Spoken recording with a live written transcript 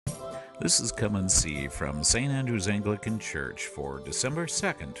This is Come and See from St. Andrew's Anglican Church for December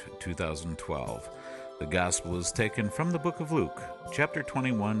 2nd, 2012. The Gospel is taken from the book of Luke, chapter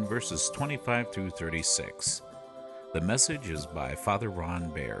 21, verses 25 through 36. The message is by Father Ron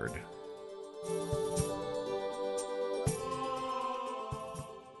Baird.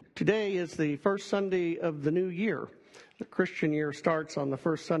 Today is the first Sunday of the new year. The Christian year starts on the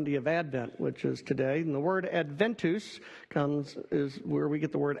first Sunday of Advent, which is today. And the word Adventus is where we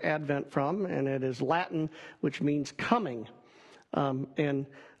get the word Advent from, and it is Latin, which means coming. And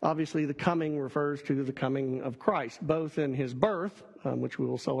obviously the coming refers to the coming of Christ, both in his birth, which we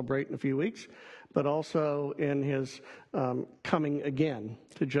will celebrate in a few weeks, but also in his coming again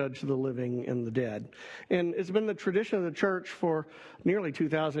to judge the living and the dead. And it's been the tradition of the church for nearly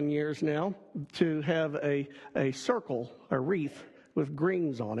 2,000 years now to have a circle, a wreath with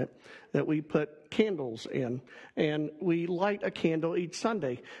greens on it that we put candles in. And we light a candle each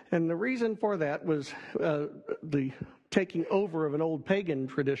Sunday. And the reason for that was the taking over of an old pagan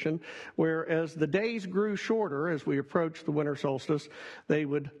tradition, where as the days grew shorter, as we approached the winter solstice, they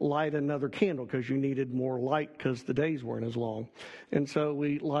would light another candle because you needed more light because the days weren't as long. And so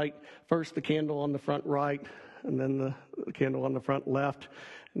we light first the candle on the front right, and then the candle on the front left,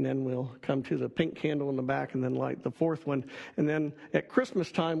 and then we'll come to the pink candle in the back and then light the fourth one. And then at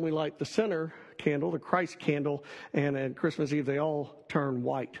Christmas time, we light the center candle, the Christ candle, and at Christmas Eve, they all turn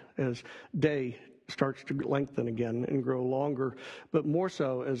white as day starts to lengthen again and grow longer, but more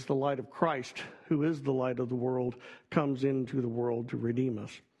so as the light of Christ, who is the light of the world, comes into the world to redeem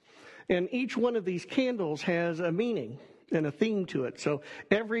us. And each one of these candles has a meaning and a theme to it. So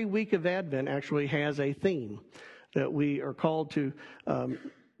every week of Advent actually has a theme that we are called to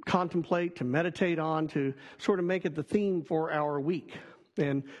contemplate, to meditate on, to sort of make it the theme for our week.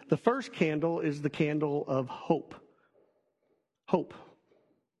 And the first candle is the candle of hope. Hope.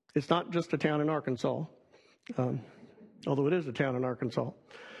 It's not just a town in Arkansas, although it is a town in Arkansas.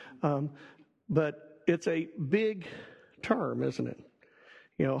 But it's a big term, isn't it?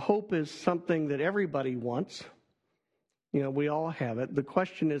 You know, hope is something that everybody wants. You know, we all have it. The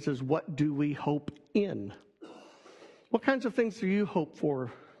question is what do we hope in? What kinds of things do you hope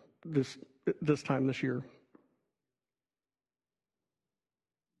for this time this year?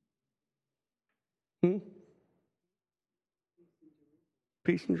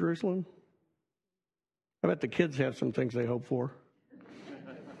 Peace in Jerusalem? I bet the kids have some things they hope for.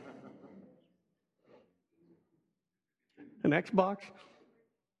 An Xbox?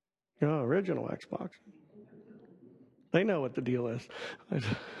 No, original Xbox. They know what the deal is.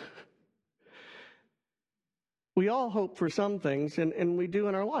 We all hope for some things, and we do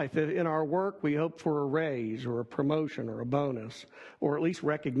in our life. In our work, we hope for a raise or a promotion or a bonus, or at least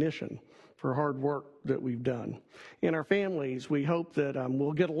recognition for hard work that we've done. In our families, we hope that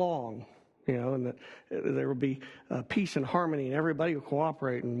we'll get along, and that there will be peace and harmony, and everybody will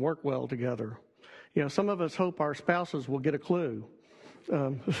cooperate and work well together. Some of us hope our spouses will get a clue.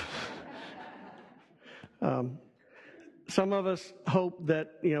 Some of us hope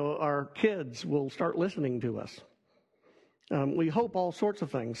that, our kids will start listening to us. We hope all sorts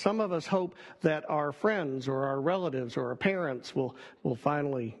of things. Some of us hope that our friends or our relatives or our parents will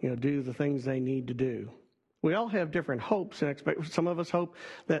finally, do the things they need to do. We all have different hopes and expectations. Some of us hope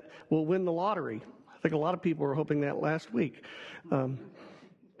that we'll win the lottery. I think a lot of people were hoping that last week.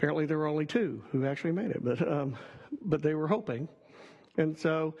 Apparently there were only 2 who actually made it, but they were hoping. And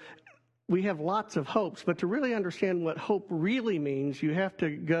so we have lots of hopes, but to really understand what hope really means, you have to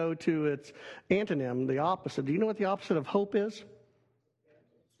go to its antonym, the opposite. Do you know what the opposite of hope is?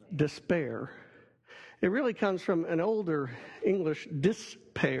 Despair. It really comes from an older English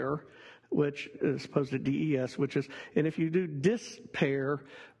despair, which is opposed to DES, and if you do despair,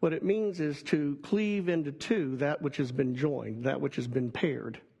 what it means is to cleave into two, that which has been joined, that which has been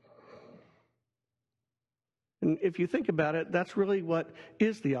paired. And if you think about it, that's really what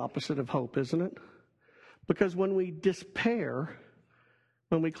is the opposite of hope, isn't it? Because when we despair,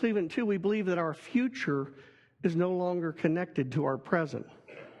 when we cleave in two, we believe that our future is no longer connected to our present,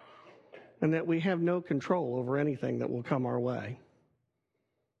 and that we have no control over anything that will come our way.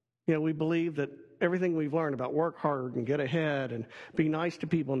 We believe that everything we've learned about work hard and get ahead and be nice to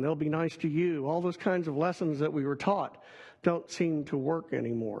people and they'll be nice to you, all those kinds of lessons that we were taught don't seem to work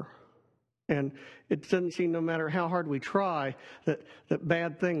anymore. And it doesn't seem, no matter how hard we try, that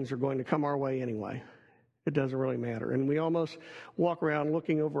bad things are going to come our way anyway. It doesn't really matter. And we almost walk around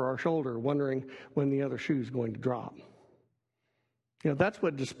looking over our shoulder, wondering when the other shoe's going to drop. That's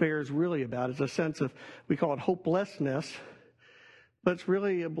what despair is really about. It's a sense of, we call it hopelessness, but it's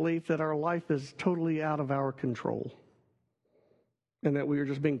really a belief that our life is totally out of our control. and that we are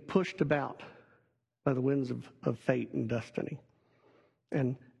just being pushed about by the winds of fate and destiny.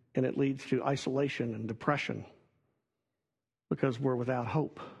 And it leads to isolation and depression because we're without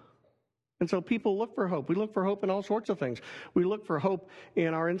hope. And so people look for hope. We look for hope in all sorts of things. We look for hope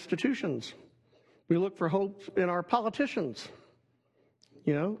in our institutions. We look for hope in our politicians.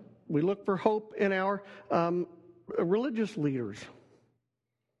 We look for hope in our religious leaders.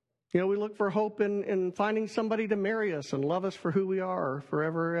 We look for hope in finding somebody to marry us and love us for who we are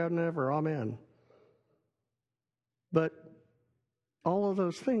forever and ever. Amen. But all of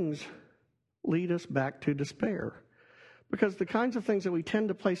those things lead us back to despair. Because the kinds of things that we tend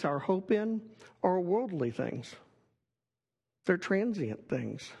to place our hope in are worldly things. They're transient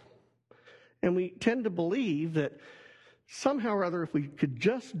things. And we tend to believe that somehow or other, if we could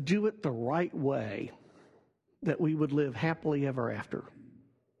just do it the right way, that we would live happily ever after.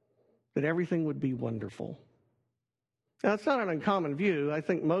 That everything would be wonderful. Now, it's not an uncommon view. I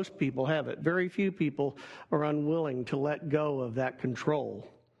think most people have it. Very few people are unwilling to let go of that control.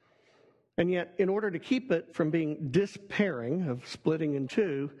 And yet, in order to keep it from being despairing, of splitting in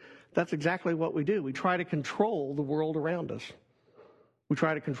two, that's exactly what we do. We try to control the world around us. We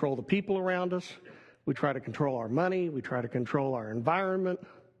try to control the people around us. We try to control our money. We try to control our environment.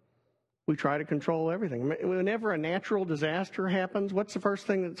 We try to control everything. Whenever a natural disaster happens, what's the first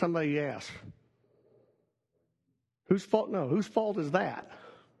thing that somebody asks? Whose fault? No, whose fault is that?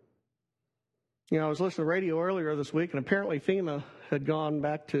 I was listening to the radio earlier this week, and apparently FEMA had gone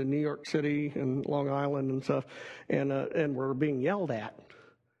back to New York City and Long Island and stuff, and were being yelled at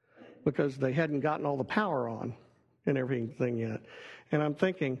because they hadn't gotten all the power on and everything yet. And I'm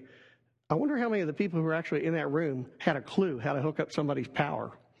thinking, I wonder how many of the people who were actually in that room had a clue how to hook up somebody's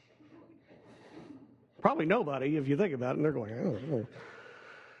power. Probably nobody, if you think about it, and they're going, oh,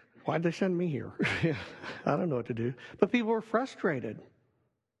 why'd they send me here? I don't know what to do. But people were frustrated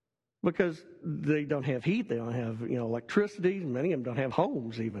because they don't have heat, they don't have electricity, many of them don't have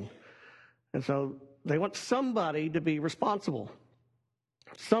homes even. And so they want somebody to be responsible.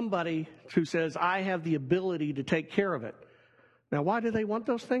 Somebody who says, I have the ability to take care of it. Now, why do they want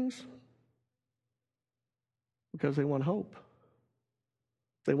those things? Because they want hope.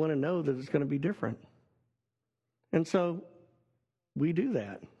 They want to know that it's going to be different. And so we do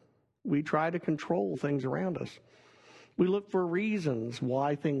that. We try to control things around us. We look for reasons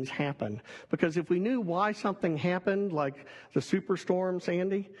why things happen. Because if we knew why something happened, like the superstorm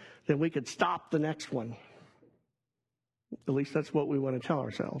Sandy, then we could stop the next one. At least that's what we want to tell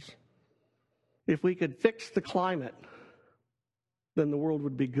ourselves. If we could fix the climate, then the world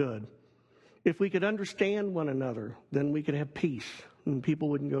would be good. If we could understand one another, then we could have peace and people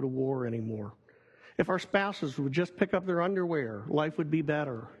wouldn't go to war anymore. If our spouses would just pick up their underwear, life would be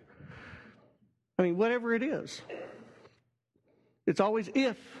better. I mean, whatever it is. It's always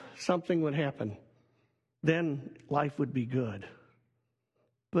if something would happen, then life would be good.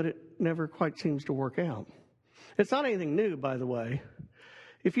 But it never quite seems to work out. It's not anything new, by the way.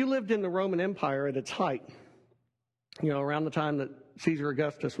 If you lived in the Roman Empire at its height, around the time that Caesar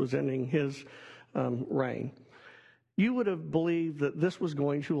Augustus was ending his reign, you would have believed that this was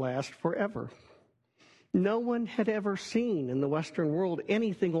going to last forever. No one had ever seen in the Western world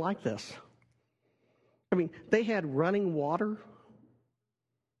anything like this. I mean, they had running water.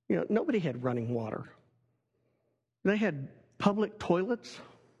 Nobody had running water. They had public toilets.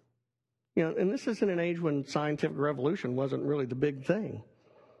 And this is in an age when scientific revolution wasn't really the big thing.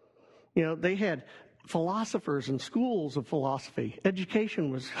 They had philosophers and schools of philosophy.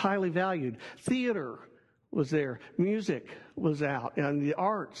 Education was highly valued. Theater was there. Music was out. And the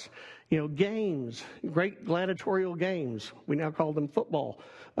arts, games, great gladiatorial games. We now call them football,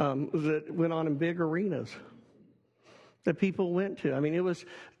 that went on in big arenas that people went to. I mean, it was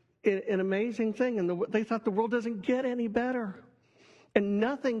an amazing thing. And they thought the world doesn't get any better. And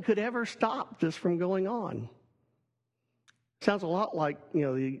nothing could ever stop this from going on. Sounds a lot like,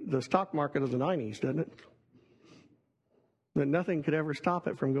 the stock market of the 90s, doesn't it? That nothing could ever stop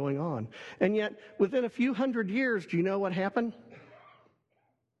it from going on. And yet, within a few hundred years, do you know what happened?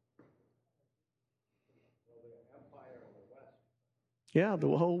 Yeah, the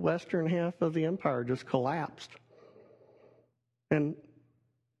whole western half of the empire just collapsed. And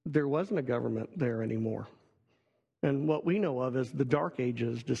there wasn't a government there anymore. And what we know of is the Dark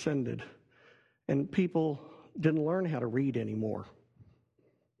Ages descended. And people didn't learn how to read anymore.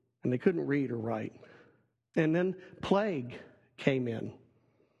 And they couldn't read or write. And then plague came in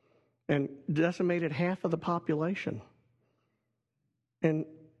and decimated half of the population. And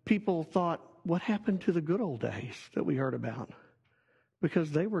people thought, what happened to the good old days that we heard about?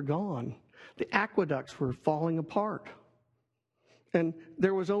 Because they were gone. The aqueducts were falling apart. And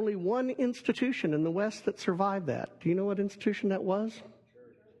there was only one institution in the West that survived that. Do you know what institution that was?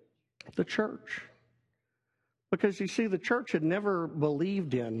 The church. Because you see, the church had never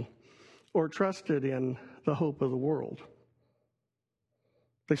believed in or trusted in the hope of the world.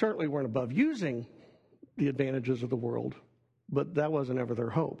 They certainly weren't above using the advantages of the world, but that wasn't ever their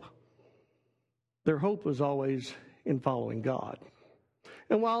hope. Their hope was always in following God.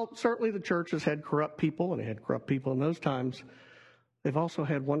 And while certainly the church has had corrupt people, and it had corrupt people in those times, they've also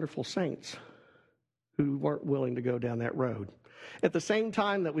had wonderful saints who weren't willing to go down that road. At the same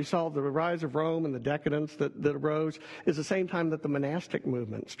time that we saw the rise of Rome and the decadence that arose is the same time that the monastic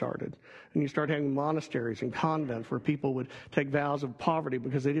movement started. And you start having monasteries and convents where people would take vows of poverty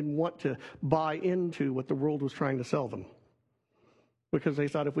because they didn't want to buy into what the world was trying to sell them. Because they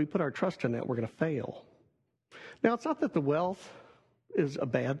thought if we put our trust in that, we're going to fail. Now, it's not that the wealth is a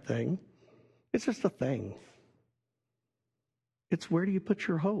bad thing. It's just a thing. It's where do you put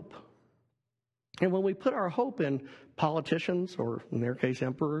your hope? And when we put our hope in politicians, or in their case,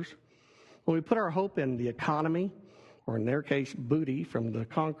 emperors, when we put our hope in the economy, or in their case, booty from the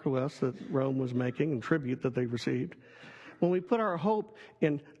conquest that Rome was making and tribute that they received, when we put our hope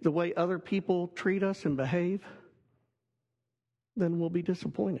in the way other people treat us and behave, then we'll be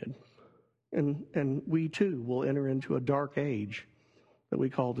disappointed. And we too will enter into a dark age that we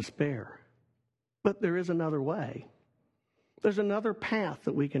call despair. But there is another way. There's another path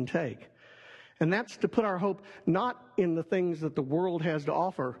that we can take. And that's to put our hope not in the things that the world has to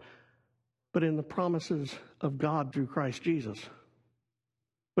offer, but in the promises of God through Christ Jesus.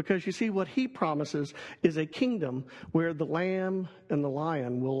 Because you see, what he promises is a kingdom where the lamb and the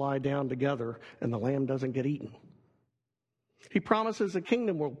lion will lie down together and the lamb doesn't get eaten. He promises a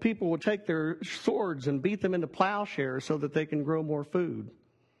kingdom where people will take their swords and beat them into plowshares so that they can grow more food.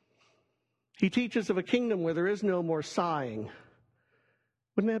 He teaches of a kingdom where there is no more sighing.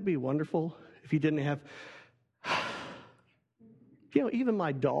 Wouldn't that be wonderful if you didn't have... You know, even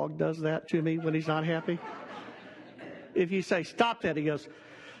my dog does that to me when he's not happy. If you say, stop that, he goes,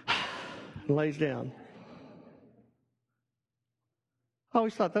 and lays down. I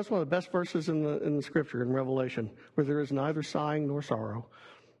always thought that's one of the best verses in the scripture, in Revelation, where there is neither sighing nor sorrow.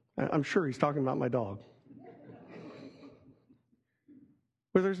 I'm sure he's talking about my dog.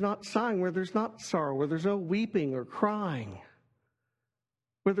 Where there's not sighing, where there's not sorrow, where there's no weeping or crying,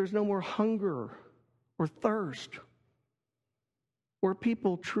 where there's no more hunger or thirst, where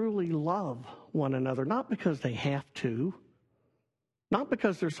people truly love one another, not because they have to, not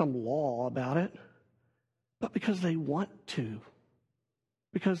because there's some law about it, but because they want to,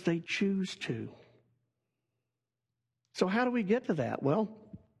 because they choose to. So how do we get to that? Well,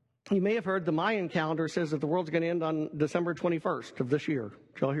 you may have heard the Mayan calendar says that the world's going to end on December 21st of this year.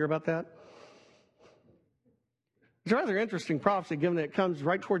 Did y'all hear about that? It's a rather interesting prophecy, given that it comes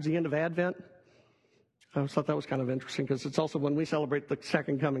right towards the end of Advent. I always thought that was kind of interesting because it's also when we celebrate the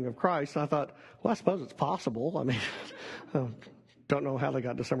second coming of Christ. And I thought, well, I suppose it's possible. I mean, don't know how they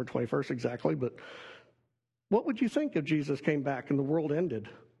got December 21st exactly, but what would you think if Jesus came back and the world ended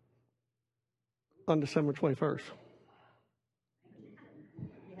on December 21st?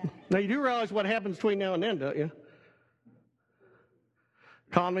 Now, you do realize what happens between now and then, don't you?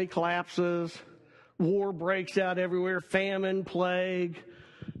 Economy collapses, war breaks out everywhere, famine, plague,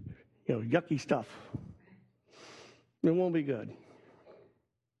 yucky stuff. It won't be good.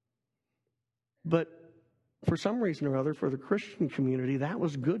 But for some reason or other, for the Christian community, that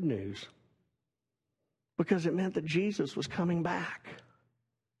was good news. Because it meant that Jesus was coming back.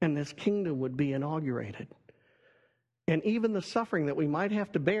 And this kingdom would be inaugurated. And even the suffering that we might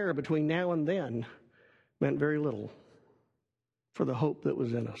have to bear between now and then meant very little for the hope that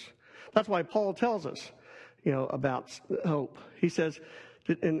was in us. That's why Paul tells us, about hope. He says,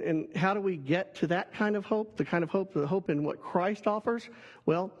 and how do we get to that kind of hope? The kind of hope, the hope in what Christ offers?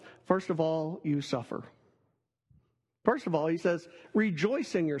 Well, first of all, you suffer. First of all, he says,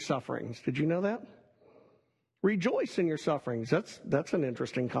 rejoice in your sufferings. Did you know that? Rejoice in your sufferings. That's an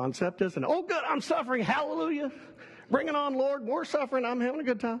interesting concept, isn't it? Oh, good, I'm suffering. Hallelujah. Bring it on, Lord. More suffering. I'm having a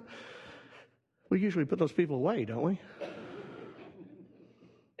good time. We usually put those people away, don't we?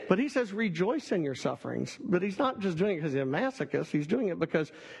 But he says, rejoice in your sufferings. But he's not just doing it because he's a masochist. He's doing it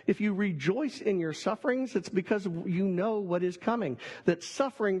because if you rejoice in your sufferings, it's because you know what is coming. That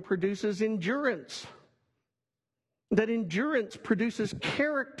suffering produces endurance. That endurance produces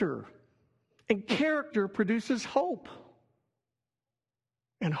character. And character produces hope.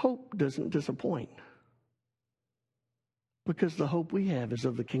 And hope doesn't disappoint. Because the hope we have is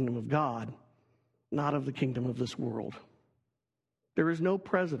of the kingdom of God, not of the kingdom of this world. There is no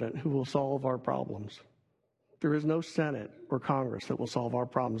president who will solve our problems. There is no Senate or Congress that will solve our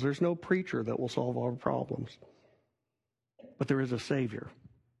problems. There's no preacher that will solve our problems. But there is a Savior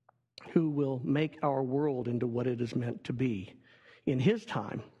who will make our world into what it is meant to be in His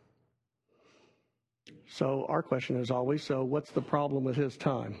time. So our question is always, so what's the problem with His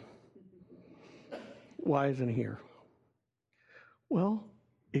time? Why isn't He here? Well,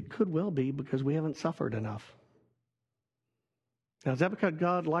 it could well be because we haven't suffered enough. Now, is that because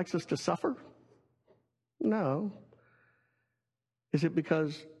God likes us to suffer? No. Is it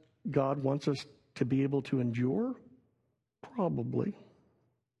because God wants us to be able to endure? Probably.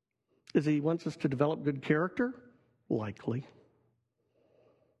 Is He wants us to develop good character? Likely.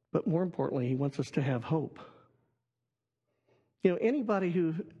 But more importantly, He wants us to have hope. You know, anybody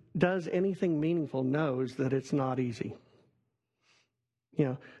who does anything meaningful knows that it's not easy. You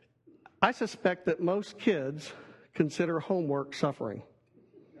know, I suspect that most kids consider homework suffering.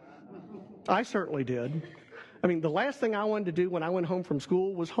 I certainly did. I mean, the last thing I wanted to do when I went home from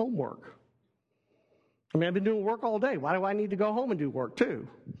school was homework. I mean, I've been doing work all day. Why do I need to go home and do work too?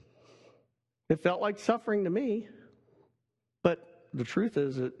 It felt like suffering to me. But the truth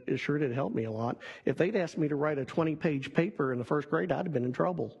is, it sure did help me a lot. If they'd asked me to write a 20-page paper in the first grade, I'd have been in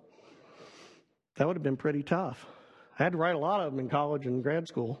trouble. That would have been pretty tough. I had to write a lot of them in college and grad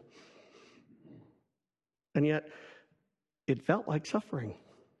school. And yet, it felt like suffering.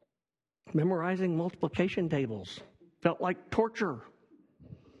 Memorizing multiplication tables felt like torture.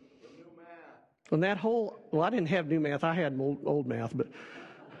 And that I didn't have new math. I had old math, but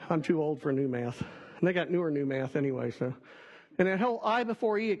I'm too old for new math. And they got newer new math anyway, so. And that whole I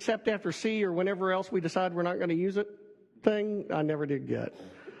before E except after C or whenever else we decide we're not going to use it thing, I never did get.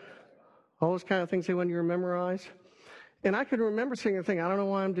 All those kind of things they want you to memorize. And I could remember saying the thing, I don't know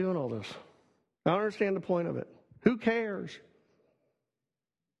why I'm doing all this. I don't understand the point of it. Who cares?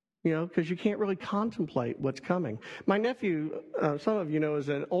 You know, because you can't really contemplate what's coming. My nephew, some of you know, is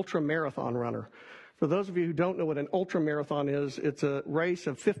an ultra marathon runner. For those of you who don't know what an ultra marathon is, it's a race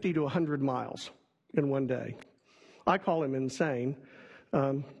of 50 to 100 miles in one day. I call him insane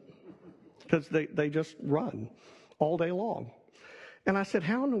because they just run all day long. And I said,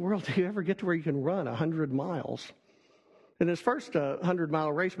 how in the world do you ever get to where you can run 100 miles? In his first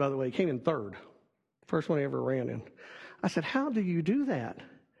 100-mile race, by the way, he came in third. First one he ever ran in. I said, how do you do that?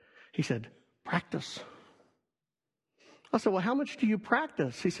 He said, practice. I said, well, how much do you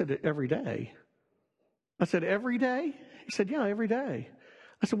practice? He said, every day. I said, every day? He said, yeah, every day.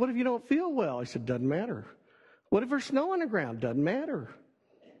 I said, what if you don't feel well? He said, doesn't matter. What if there's snow on the ground? Doesn't matter.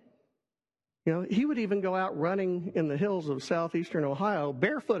 You know, he would even go out running in the hills of southeastern Ohio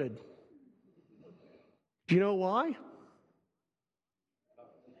barefooted. Do you know why?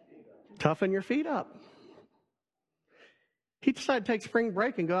 Toughen your feet up. He decided to take spring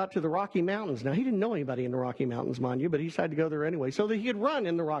break and go out to the Rocky Mountains. Now, he didn't know anybody in the Rocky Mountains, mind you, but he decided to go there anyway so that he could run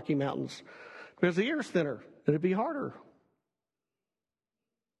in the Rocky Mountains because the air's thinner and it'd be harder.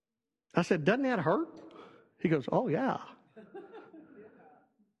 I said, doesn't that hurt? He goes, oh, yeah.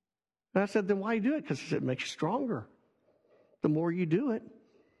 And I said, then why do it? Because he said, it makes you stronger. The more you do it,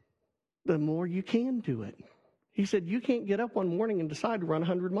 the more you can do it. He said, you can't get up one morning and decide to run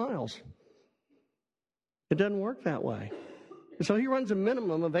 100 miles. It doesn't work that way. And so he runs a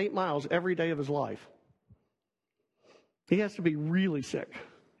minimum of 8 miles every day of his life. He has to be really sick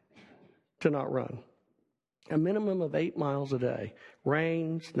to not run. A minimum of 8 miles a day.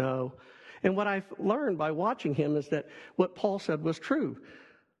 Rain, snow. And what I've learned by watching him is that what Paul said was true.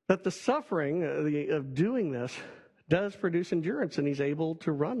 That the suffering of doing this does produce endurance, and he's able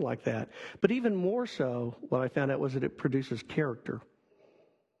to run like that. But even more so, what I found out was that it produces character.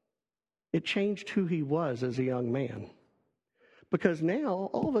 It changed who he was as a young man. Because now,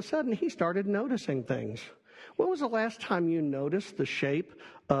 all of a sudden, he started noticing things. When was the last time you noticed the shape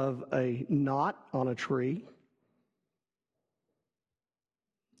of a knot on a tree?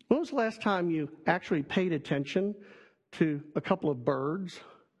 When was the last time you actually paid attention to a couple of birds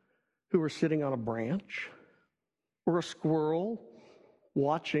who were sitting on a branch? Or a squirrel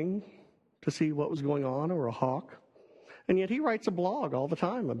watching to see what was going on, or a hawk? And yet he writes a blog all the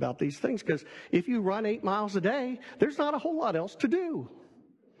time about these things, because if you run 8 miles a day, there's not a whole lot else to do.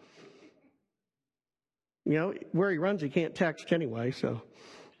 You know, where he runs, he can't text anyway, so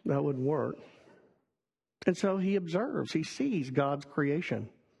that wouldn't work. And so he observes, he sees God's creation.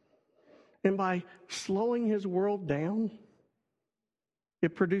 And by slowing his world down,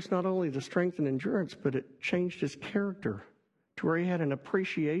 it produced not only the strength and endurance, but it changed his character to where he had an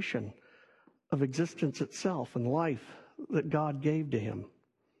appreciation of existence itself and life that God gave to him.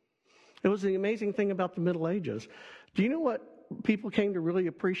 It was the amazing thing about the Middle Ages. Do you know what people came to really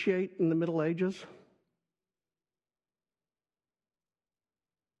appreciate in the Middle Ages?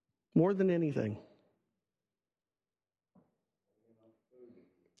 more than anything,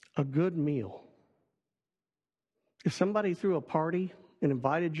 a good meal. If somebody threw a party and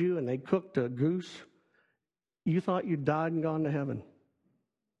invited you and they cooked a goose, you thought you'd died and gone to heaven.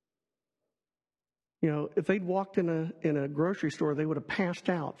 You know, if they'd walked in a grocery store, they would have passed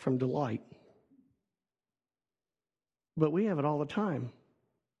out from delight. But we have it all the time,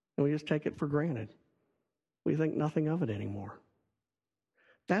 and we just take it for granted. We think nothing of it anymore.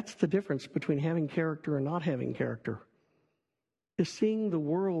 That's the difference between having character and not having character. Is seeing the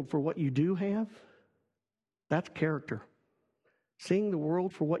world for what you do have, that's character. Seeing the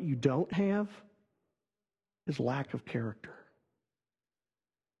world for what you don't have is lack of character.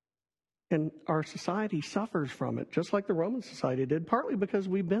 And our society suffers from it, just like the Roman society did, partly because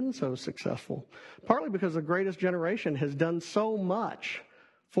we've been so successful, partly because the greatest generation has done so much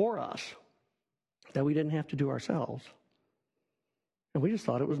for us that we didn't have to do ourselves. And we just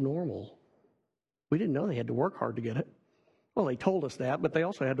thought it was normal. We didn't know they had to work hard to get it. Well, they told us that, but they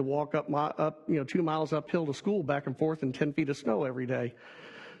also had to walk up 2 miles uphill to school back and forth in 10 feet of snow every day.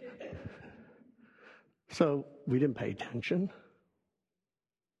 So we didn't pay attention.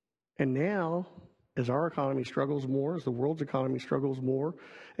 And now, as our economy struggles more, as the world's economy struggles more,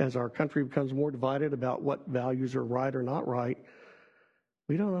 as our country becomes more divided about what values are right or not right,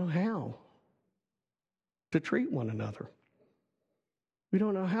 we don't know how to treat one another. We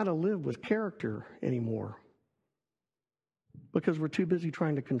don't know how to live with character anymore because we're too busy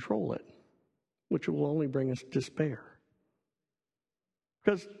trying to control it, which will only bring us despair.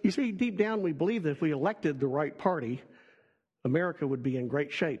 Because, you see, deep down we believe that if we elected the right party, America would be in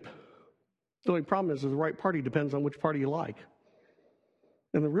great shape. The only problem is the right party depends on which party you like.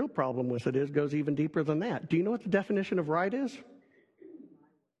 And the real problem with it goes even deeper than that. Do you know what the definition of right is?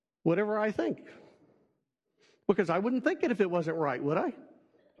 Whatever I think. Because I wouldn't think it if it wasn't right, would I?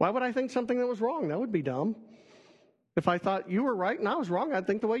 Why would I think something that was wrong? That would be dumb. If I thought you were right and I was wrong, I'd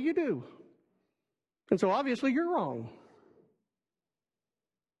think the way you do. And so obviously you're wrong.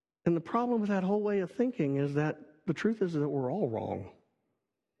 And the problem with that whole way of thinking is that the truth is that we're all wrong.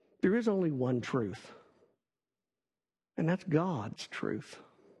 There is only one truth. And that's God's truth.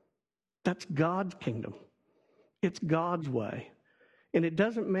 That's God's kingdom. It's God's way. And it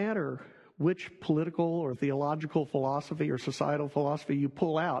doesn't matter which political or theological philosophy or societal philosophy you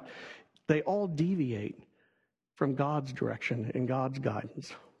pull out. They all deviate from God's direction and God's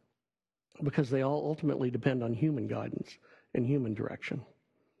guidance because they all ultimately depend on human guidance and human direction.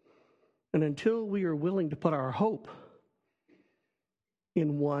 And until we are willing to put our hope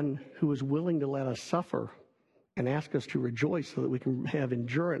in one who is willing to let us suffer and ask us to rejoice so that we can have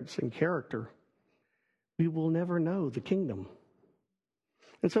endurance and character, we will never know the kingdom.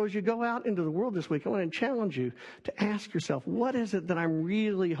 And so as you go out into the world this week, I want to challenge you to ask yourself, what is it that I'm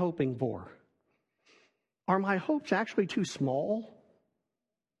really hoping for? Are my hopes actually too small?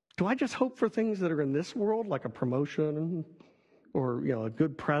 Do I just hope for things that are in this world, like a promotion or a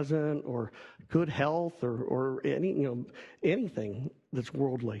good present or good health or anything that's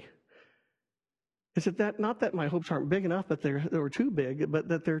worldly? Is it that not that my hopes aren't big enough, that they're too big, but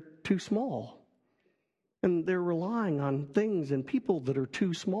that they're too small? And they're relying on things and people that are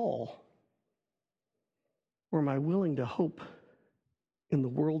too small. Or am I willing to hope in the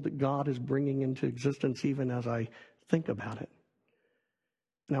world that God is bringing into existence even as I think about it?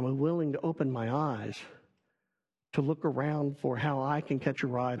 And am I willing to open my eyes to look around for how I can catch a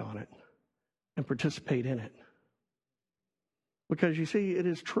ride on it and participate in it? Because you see, it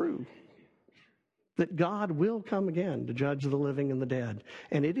is true that God will come again to judge the living and the dead.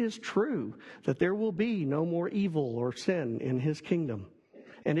 And it is true that there will be no more evil or sin in his kingdom.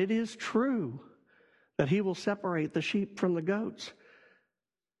 And it is true that he will separate the sheep from the goats.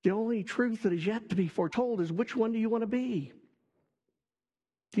 The only truth that is yet to be foretold is, which one do you want to be?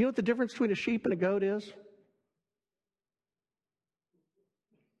 Do you know what the difference between a sheep and a goat is?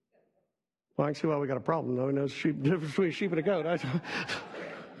 Well, I can see why we got a problem. Nobody knows the difference between a sheep and a goat.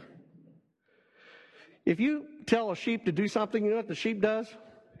 If you tell a sheep to do something, you know what the sheep does?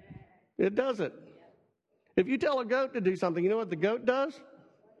 It does it. If you tell a goat to do something, you know what the goat does?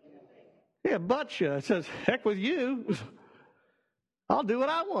 Yeah, it butts you. It says, heck with you. I'll do what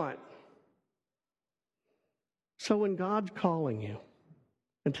I want. So when God's calling you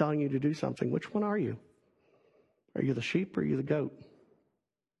and telling you to do something, which one are you? Are you the sheep or are you the goat?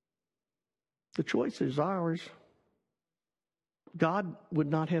 The choice is ours. God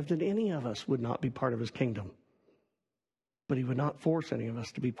would not have that any of us would not be part of his kingdom. But he would not force any of us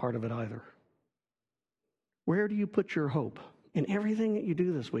to be part of it either. Where do you put your hope? In everything that you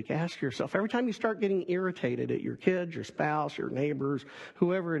do this week, ask yourself, every time you start getting irritated at your kids, your spouse, your neighbors,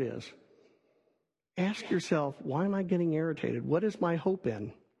 whoever it is, ask yourself, why am I getting irritated? What is my hope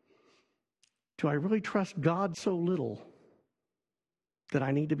in? Do I really trust God so little that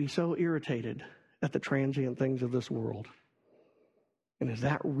I need to be so irritated at the transient things of this world? And is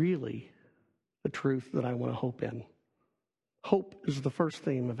that really the truth that I want to hope in? Hope is the first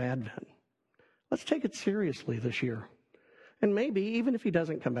theme of Advent. Let's take it seriously this year. And maybe, even if he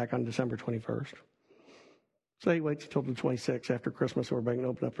doesn't come back on December 21st, say he waits until the 26th after Christmas so everybody can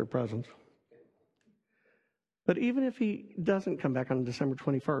open up their presents. But even if he doesn't come back on December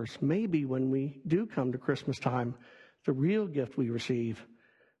 21st, maybe when we do come to Christmas time, the real gift we receive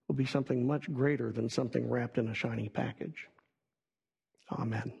will be something much greater than something wrapped in a shiny package.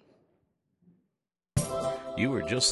 Amen. You were just